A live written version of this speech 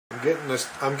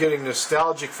I'm getting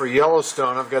nostalgic for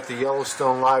Yellowstone. I've got the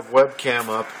Yellowstone live webcam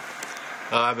up.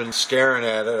 I've been staring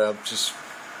at it. I'm just,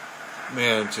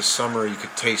 man, just summer. You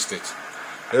could taste it.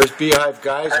 There's Beehive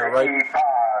Geyeser right.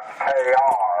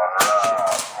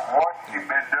 What you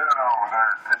been doing over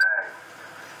there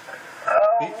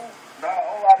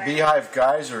today? Beehive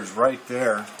Geyeser is right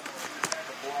there.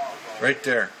 Right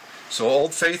there. So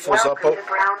Old Faithful's up. Welcome to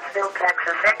Brownsville,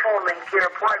 Texas. Echo link your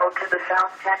portal to the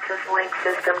South Texas Link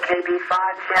System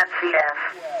KB5ZCF.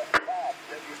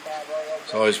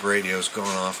 There's always radios going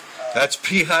off. That's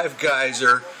Beehive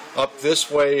Geyeser. Up this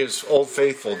way is Old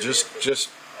Faithful, just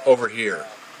over here.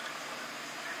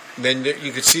 And then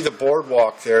you can see the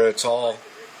boardwalk there. It's all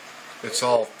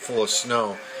full of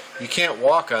snow. You can't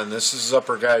walk on this. This is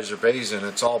Upper Geyser Basin.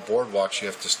 It's all boardwalks you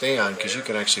have to stay on because you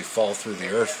can actually fall through the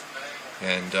earth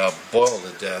and boil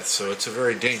to death. So it's a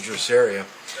very dangerous area.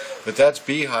 But that's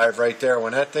Beehive right there.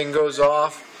 When that thing goes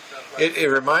off, it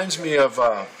reminds me of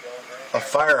a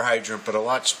fire hydrant, but a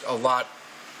lot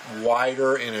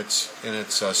wider in its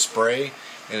spray,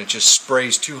 and it just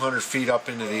sprays 200 feet up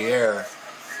into the air.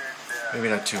 Maybe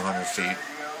not 200 feet,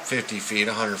 50 feet,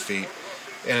 100 feet.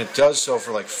 And it does so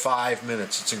for like 5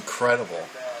 minutes. It's incredible.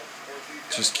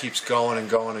 It just keeps going and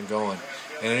going and going.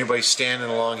 And anybody standing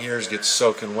along here gets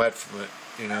soaking wet from it,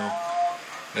 you know.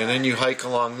 And then you hike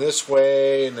along this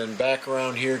way, and then back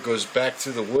around here, goes back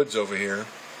through the woods over here.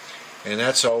 And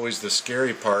that's always the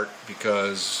scary part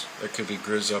because there could be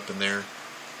grizz up in there,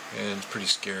 and it's pretty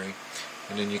scary.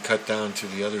 And then you cut down to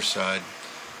the other side.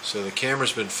 So the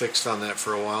camera's been fixed on that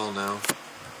for a while now.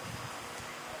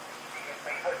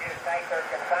 People just think their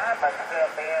consignment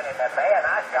stuff in, and man,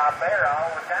 I shop there all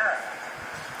the time.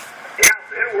 Yeah,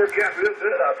 it'll work out real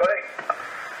good, I think.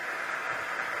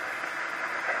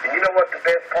 And you know what the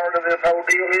best part of this whole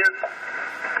deal is?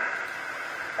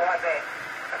 What's that?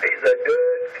 He's a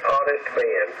good, honest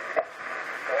man.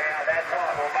 Well, that's what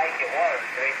will make it work.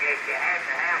 If you have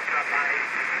to have somebody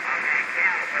on that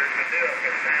caliber to do a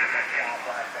consignment job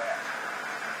like that.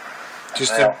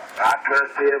 I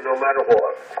trust him no matter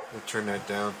what. We'll turn that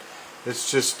down. It's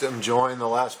just enjoying the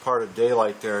last part of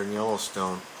daylight there in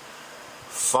Yellowstone.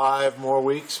 5 more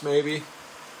weeks, maybe.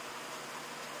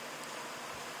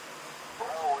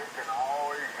 Well, we can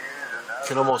always use another. You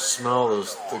can almost smell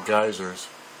the geysers.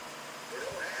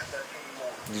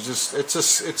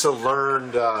 It's a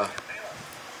learned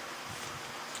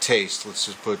taste. Let's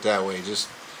just put it that way.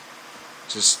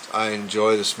 I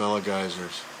enjoy the smell of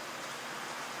geysers.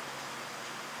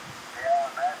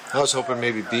 I was hoping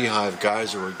maybe Beehive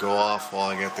Geyeser would go off while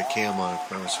I got the cam on it,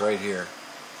 but it's right here.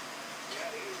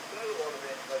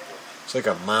 It's like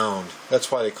a mound. That's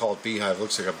why they call it Beehive. It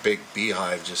looks like a big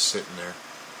beehive just sitting there.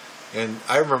 And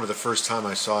I remember the first time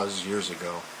I saw this years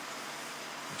ago.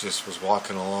 Just was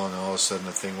walking along, and all of a sudden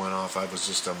the thing went off. I was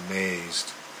just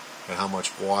amazed at how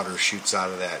much water shoots out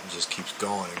of that and just keeps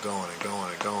going and going and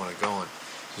going and going and going.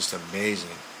 Just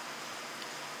amazing.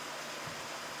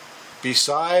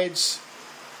 Besides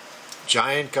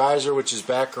Giant Geyser, which is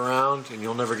back around, and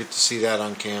you'll never get to see that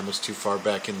on cam. It's too far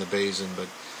back in the basin, but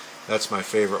that's my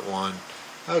favorite one.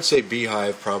 I would say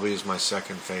Beehive probably is my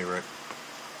second favorite.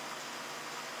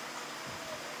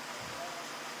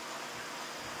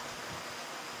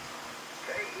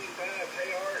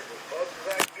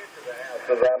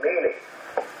 Because I mean it.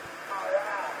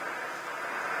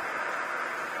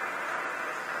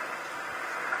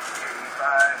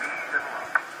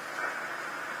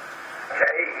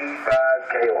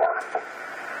 KE5KR.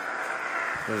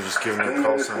 I'm just giving you a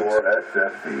call sign.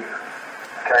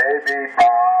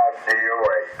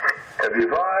 KB5DOA.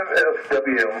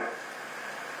 W5FWM.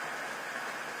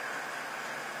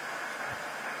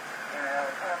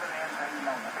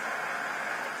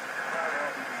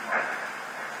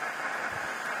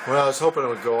 Well, I was hoping it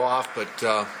would go off, but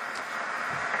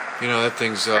you know, that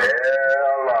thing's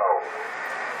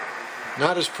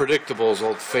not as predictable as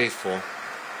Old Faithful.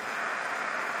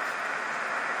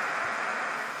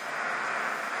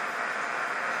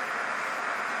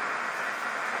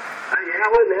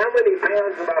 How many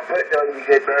pounds have I put on you,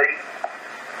 good buddy?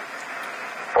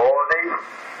 40.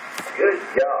 Good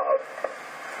job.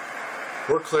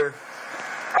 We're clear.